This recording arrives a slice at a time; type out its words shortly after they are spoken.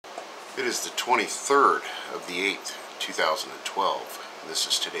It is the 23rd of the 8th, 2012. This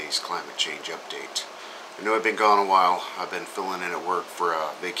is today's climate change update. I know I've been gone a while. I've been filling in at work for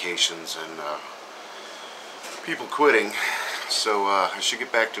vacations and people quitting. So I should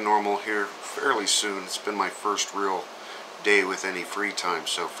get back to normal here fairly soon. It's been my first real day with any free time,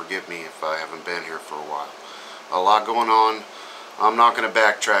 so forgive me if I haven't been here for a while. A lot going on. I'm not going to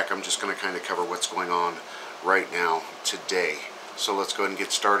backtrack. I'm just going to kind of cover what's going on right now today. So let's go ahead and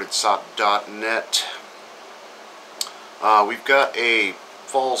get started. SOT.net. We've got a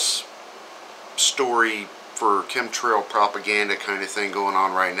false story for chemtrail propaganda kind of thing going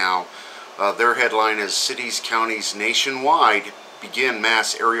on right now. Their headline is cities, counties nationwide begin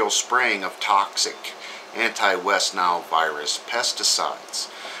mass aerial spraying of toxic anti-West Nile virus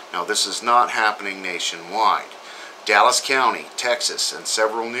pesticides. Now this is not happening nationwide. Dallas County, Texas, and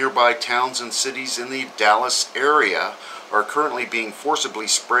several nearby towns and cities in the Dallas area are currently being forcibly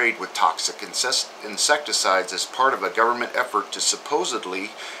sprayed with toxic insecticides as part of a government effort to supposedly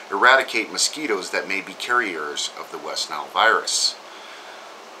eradicate mosquitoes that may be carriers of the West Nile virus.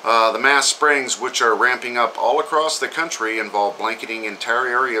 The mass sprayings, which are ramping up all across the country, involve blanketing entire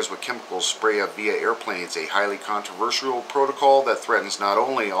areas with chemical spray via airplanes, a highly controversial protocol that threatens not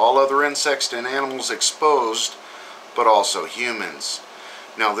only all other insects and animals exposed, but also humans.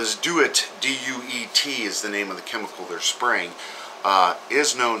 Now this DUET, D-U-E-T is the name of the chemical they're spraying,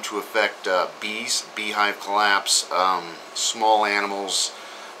 is known to affect bees, beehive collapse, small animals.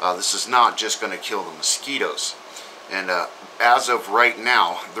 This is not just going to kill the mosquitoes. And as of right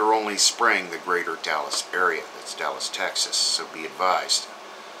now, they're only spraying the greater Dallas area. That's Dallas, Texas, so be advised.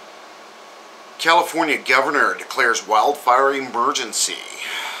 California governor declares wildfire emergency.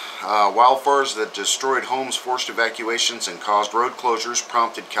 Wildfires that destroyed homes, forced evacuations, and caused road closures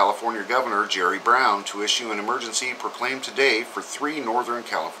prompted California Governor Jerry Brown to issue an emergency proclaimed today for 3 Northern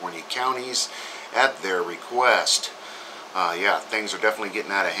California counties at their request. Yeah, things are definitely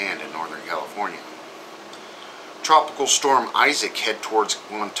getting out of hand in Northern California. Tropical storm Isaac head towards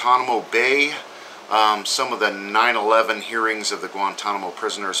Guantanamo Bay. Some of the 9/11 hearings of the Guantanamo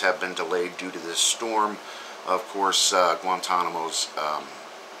prisoners have been delayed due to this storm. Of course, Guantanamo's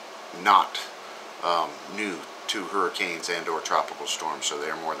not new to hurricanes and or tropical storms, so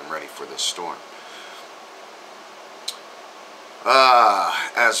they're more than ready for this storm.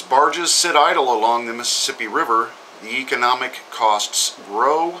 As barges sit idle along the Mississippi River, the economic costs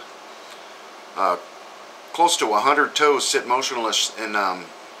grow. Close to 100 tows sit motionless in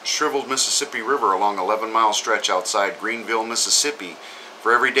shriveled Mississippi River along an 11-mile stretch outside Greenville, Mississippi.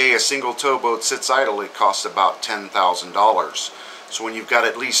 For every day a single towboat sits idle, it costs about $10,000. So when you've got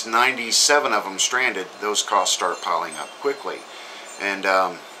at least 97 of them stranded, those costs start piling up quickly. And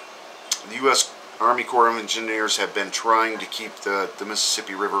the U.S. Army Corps of Engineers have been trying to keep the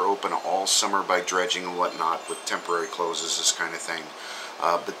Mississippi River open all summer by dredging and whatnot with temporary closes, this kind of thing.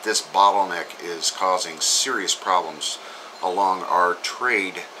 But this bottleneck is causing serious problems along our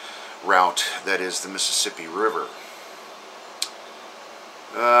trade route that is the Mississippi River.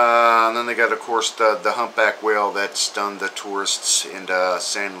 And then they got, of course, the humpback whale that stunned the tourists in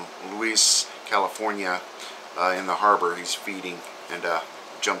San Luis, California, in the harbor. He's feeding and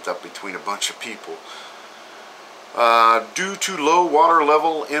jumped up between a bunch of people. Due to low water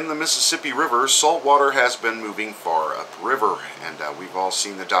level in the Mississippi River, salt water has been moving far upriver, and we've all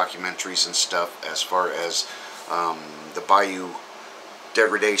seen the documentaries and stuff as far as the bayou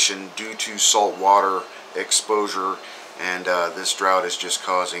degradation due to salt water exposure. And this drought is just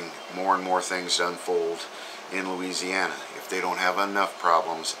causing more and more things to unfold in Louisiana if they don't have enough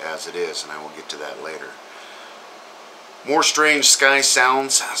problems as it is, and I will get to that later. More strange sky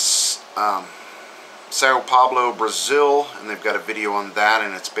sounds. Sao Paulo, Brazil, and they've got a video on that,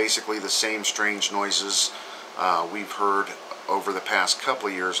 and it's basically the same strange noises we've heard over the past couple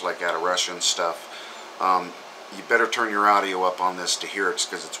of years, like eruption stuff. You better turn your audio up on this to hear it,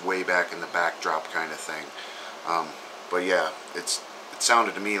 because it's way back in the backdrop kind of thing. But yeah, it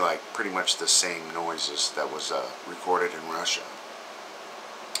sounded to me like pretty much the same noises that was recorded in Russia.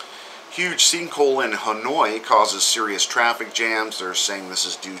 Huge sinkhole in Hanoi causes serious traffic jams. They're saying this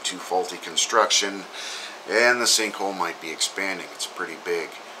is due to faulty construction, and the sinkhole might be expanding. It's pretty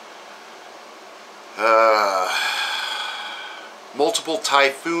big. Multiple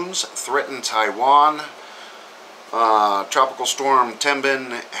typhoons threaten Taiwan. Tropical storm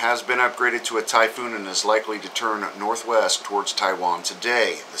Tembin has been upgraded to a typhoon and is likely to turn northwest towards Taiwan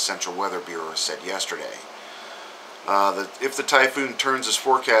today, the Central Weather Bureau said yesterday. If the typhoon turns as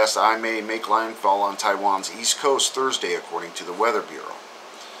forecast, I may make landfall on Taiwan's east coast Thursday, according to the Weather Bureau.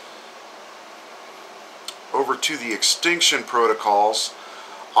 Over to the extinction protocols.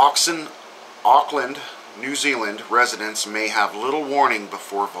 Auckland, New Zealand residents may have little warning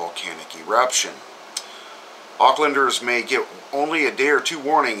before volcanic eruption. Aucklanders may get only a day or two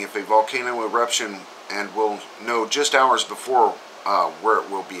warning if a volcano eruption and will know just hours before where it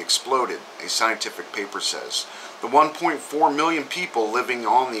will be exploded, a scientific paper says. The 1.4 million people living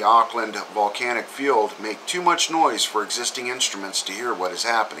on the Auckland volcanic field make too much noise for existing instruments to hear what is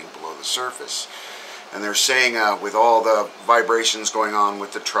happening below the surface. And they're saying with all the vibrations going on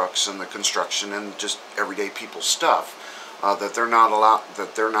with the trucks and the construction and just everyday people's stuff, that they're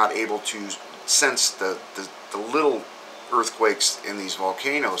not able to sense the little earthquakes in these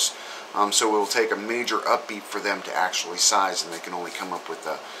volcanoes. So it will take a major upbeat for them to actually size, and they can only come up with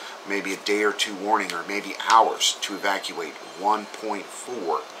maybe a day or two warning, or maybe hours, to evacuate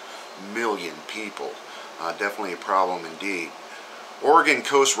 1.4 million people. Definitely a problem indeed. Oregon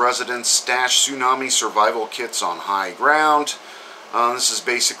coast residents stash tsunami survival kits on high ground. This is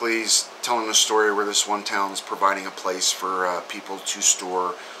basically telling a story where this one town is providing a place for people to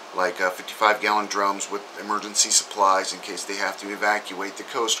store like 55-gallon drums with emergency supplies in case they have to evacuate the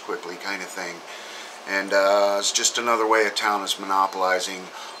coast quickly, kind of thing. And it's just another way a town is monopolizing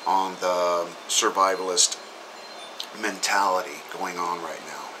on the survivalist mentality going on right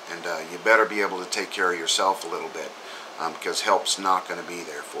now. And you better be able to take care of yourself a little bit, because help's not going to be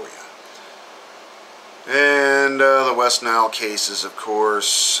there for you. And the West Nile cases, of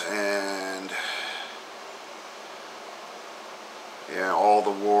course, and yeah, all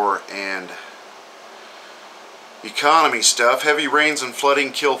the war and economy stuff. Heavy rains and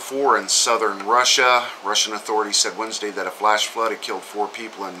flooding kill 4 in southern Russia. Russian authorities said Wednesday that a flash flood had killed 4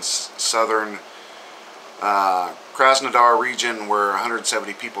 people in southern Krasnodar region, where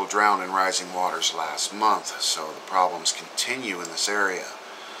 170 people drowned in rising waters last month. So the problems continue in this area.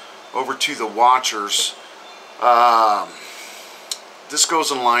 Over to the Watchers. This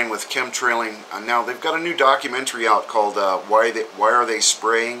goes in line with chemtrailing. Now they've got a new documentary out called Why Are They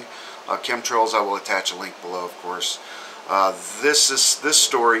Spraying Chemtrails? I will attach a link below, of course. This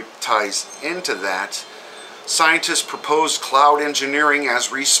story ties into that. Scientists proposed cloud engineering as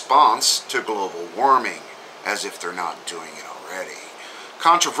response to global warming, as if they're not doing it already.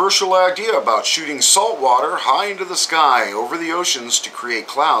 Controversial idea about shooting salt water high into the sky over the oceans to create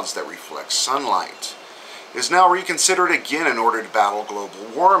clouds that reflect sunlight is now reconsidered again in order to battle global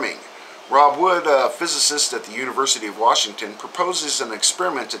warming. Rob Wood, a physicist at the University of Washington, proposes an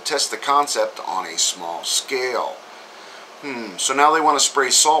experiment to test the concept on a small scale. So now they want to spray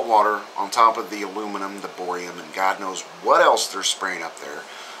salt water on top of the aluminum, the borium, and God knows what else they're spraying up there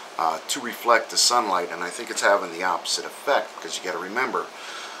to reflect the sunlight, and I think it's having the opposite effect, because you got to remember,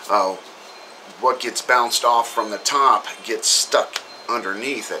 what gets bounced off from the top gets stuck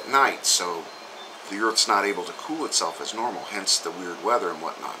underneath at night, so the Earth's not able to cool itself as normal, hence the weird weather and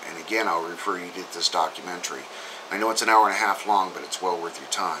whatnot. And again, I'll refer you to this documentary. I know it's an hour and a half long, but it's well worth your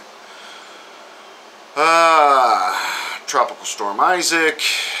time. Tropical Storm Isaac.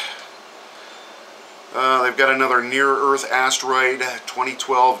 They've got another near-Earth asteroid,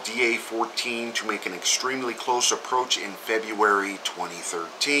 2012 DA-14, to make an extremely close approach in February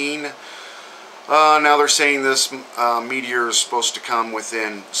 2013. Now they're saying this meteor is supposed to come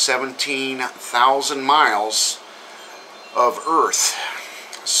within 17,000 miles of Earth.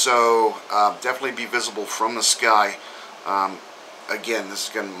 So definitely be visible from the sky. Again, is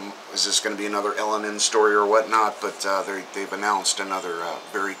this going to be another LNN story or whatnot? But they've announced another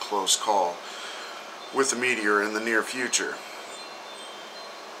very close call with the meteor in the near future.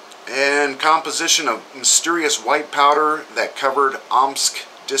 And composition of mysterious white powder that covered Omsk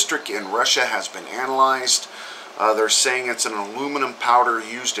district in Russia has been analyzed. They're saying it's an aluminum powder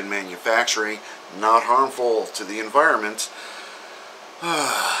used in manufacturing, not harmful to the environment.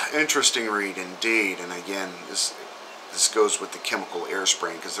 Interesting read indeed. And again, this goes with the chemical air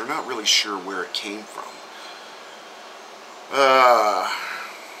spraying, because they're not really sure where it came from.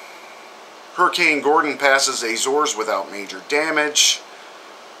 Hurricane Gordon passes Azores without major damage.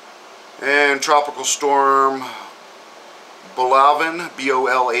 And Tropical Storm Bolavin,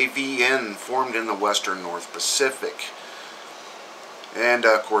 B-O-L-A-V-N, formed in the western North Pacific. And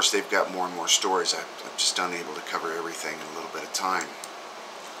of course they've got more and more stories. I'm just unable to cover everything in a little bit of time.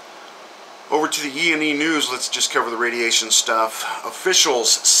 Over to the E&E News, let's just cover the radiation stuff. Officials,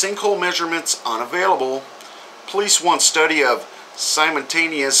 sinkhole measurements unavailable. Police want study of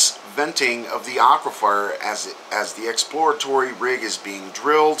simultaneous venting of the aquifer as the exploratory rig is being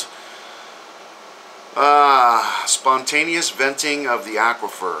drilled. Spontaneous venting of the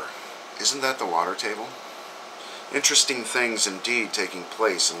aquifer. Isn't that the water table? Interesting things indeed taking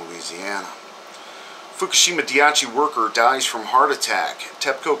place in Louisiana. Fukushima Daiichi worker dies from heart attack.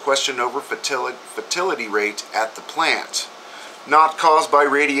 TEPCO questioned over fertility rate at the plant. Not caused by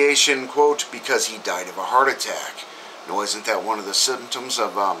radiation, quote, because he died of a heart attack. No, isn't that one of the symptoms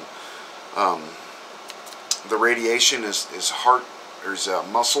of the radiation is heart, there's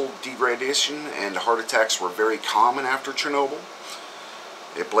muscle degradation, and heart attacks were very common after Chernobyl.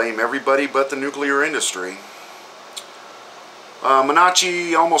 They blame everybody but the nuclear industry.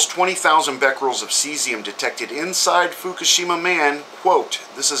 Minachi, almost 20,000 becquerels of cesium detected inside Fukushima man, quote,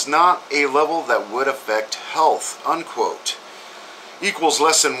 this is not a level that would affect health, unquote. Equals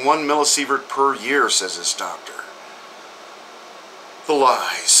less than 1 millisievert per year, says his doctor. The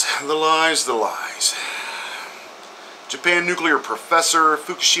lies, the lies, the lies. Japan nuclear professor,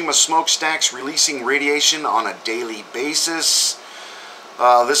 Fukushima smokestacks releasing radiation on a daily basis.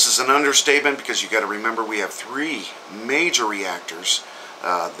 This is an understatement because you got to remember we have 3 major reactors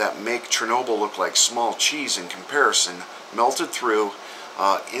that make Chernobyl look like small cheese in comparison, melted through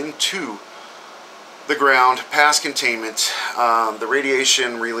into the ground, past containment. The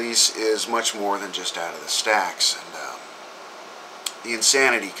radiation release is much more than just out of the stacks, and the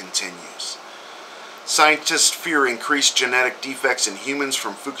insanity continues. Scientists fear increased genetic defects in humans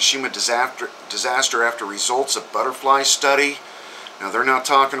from Fukushima disaster after results of butterfly study. Now, they're not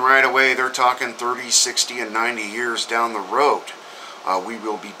talking right away, they're talking 30, 60, and 90 years down the road. We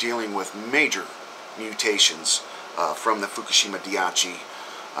will be dealing with major mutations from the Fukushima Daiichi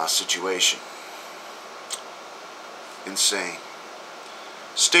situation. Insane.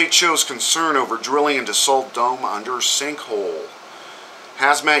 State shows concern over drilling into salt dome under sinkhole.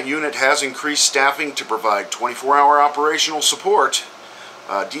 Hazmat unit has increased staffing to provide 24-hour operational support.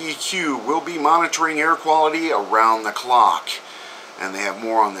 DEQ will be monitoring air quality around the clock. And they have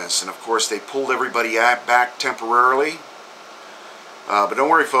more on this. And of course they pulled everybody back temporarily. But don't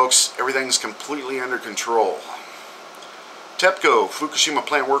worry folks, everything's completely under control. TEPCO, Fukushima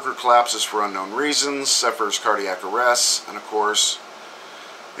plant worker collapses for unknown reasons, suffers cardiac arrest, and of course,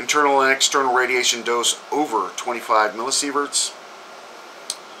 internal and external radiation dose over 25 millisieverts.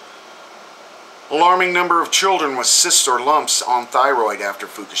 Alarming number of children with cysts or lumps on thyroid after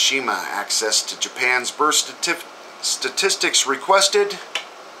Fukushima. Access to Japan's birth statistics requested,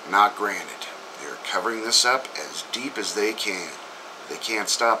 not granted. They're covering this up as deep as they can. They can't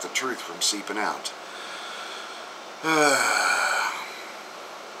stop the truth from seeping out.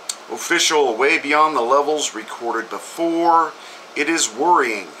 Official, way beyond the levels recorded before. It is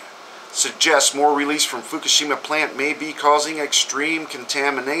worrying. Suggests more release from Fukushima plant may be causing extreme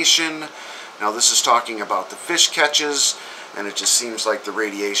contamination. Now this is talking about the fish catches, and it just seems like the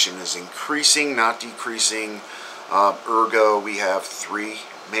radiation is increasing, not decreasing. Ergo, we have 3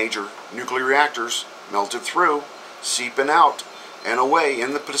 major nuclear reactors melted through, seeping out and away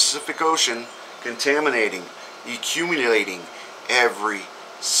in the Pacific Ocean, contaminating, accumulating every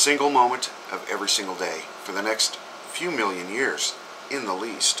single moment of every single day for the next few million years, in the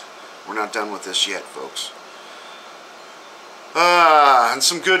least. We're not done with this yet, folks. And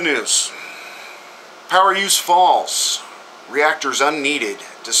some good news. Power use falls. Reactors unneeded.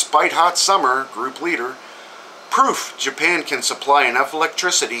 Despite hot summer, group leader. Proof Japan can supply enough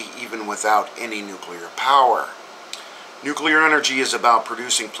electricity even without any nuclear power. Nuclear energy is about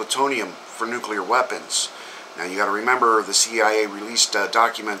producing plutonium for nuclear weapons. Now you got to remember the CIA released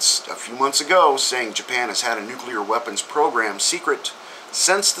documents a few months ago saying Japan has had a nuclear weapons program secret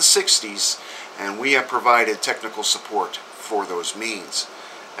since the 60s, and we have provided technical support for those means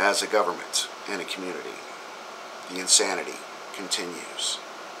as a government and a community. The insanity continues.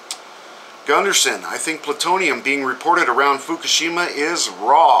 Gunderson, I think plutonium being reported around Fukushima is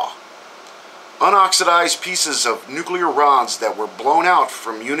raw. Unoxidized pieces of nuclear rods that were blown out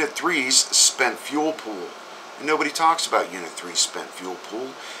from Unit 3's spent fuel pool. And nobody talks about Unit 3's spent fuel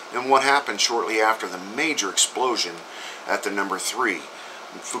pool and what happened shortly after the major explosion at the number 3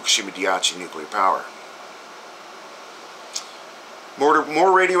 Fukushima Daiichi nuclear power.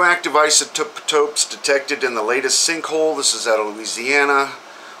 More radioactive isotopes detected in the latest sinkhole. This is out of Louisiana.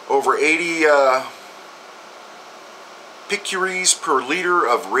 Over 80 picuries per liter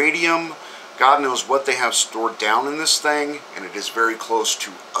of radium. God knows what they have stored down in this thing, and it is very close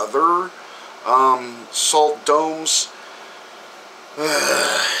to other salt domes.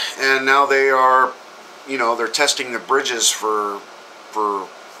 And now they are, they're testing the bridges for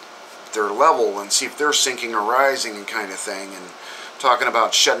their level and see if they're sinking or rising and kind of thing. And talking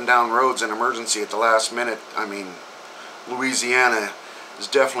about shutting down roads in emergency at the last minute. I mean, Louisiana is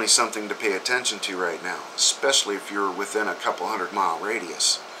definitely something to pay attention to right now, especially if you're within a couple 100-mile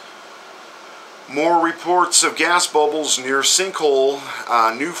radius. More reports of gas bubbles near Sinkhole.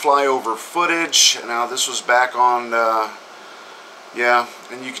 New flyover footage. Now this was back on, yeah,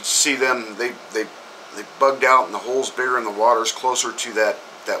 and you can see them. They bugged out, and the hole's bigger, and the water's closer to that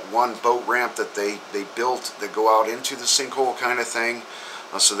one boat ramp that they built that go out into the sinkhole kind of thing.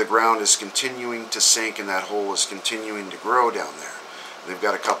 So the ground is continuing to sink, and that hole is continuing to grow down there. They've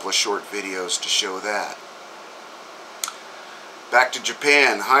got a couple of short videos to show that. Back to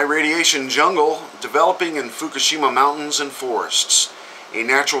Japan. High radiation jungle developing in Fukushima mountains and forests. A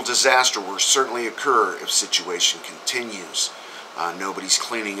natural disaster will certainly occur if situation continues. Nobody's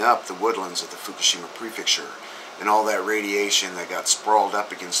cleaning up the woodlands of the Fukushima prefecture and all that radiation that got sprawled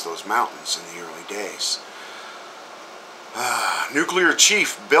up against those mountains in the early days. Nuclear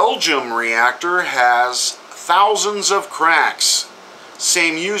chief. Belgium reactor has thousands of cracks.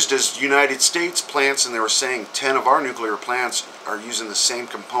 Same used as United States plants, and they were saying 10 of our nuclear plants are using the same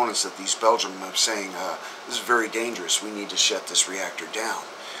components that these Belgium are saying, this is very dangerous, we need to shut this reactor down.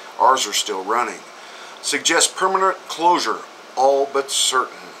 Ours are still running. Suggest permanent closure, all but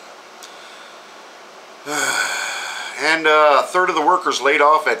certain. And a third of the workers laid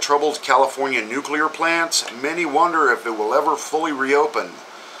off at troubled California nuclear plants. Many wonder if it will ever fully reopen.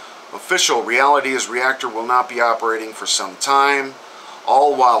 Official reality is reactor will not be operating for some time,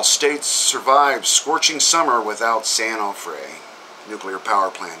 all while states survive scorching summer without San Onofre nuclear power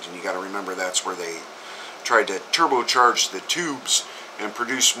plant. And you got to remember that's where they tried to turbocharge the tubes and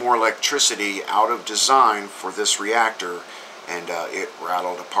produce more electricity out of design for this reactor, and it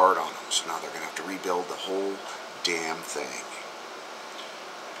rattled apart on them. So now they're going to have to rebuild the whole damn thing.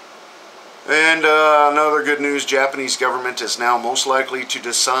 And another good news, Japanese government is now most likely to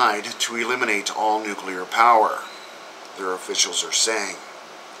decide to eliminate all nuclear power, their officials are saying.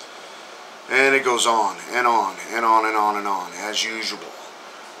 And it goes on and on and on and on and on, as usual.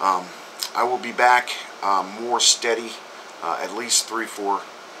 I will be back more steady, at least 3-4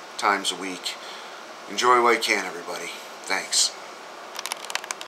 times a week. Enjoy what you can, everybody. Thanks.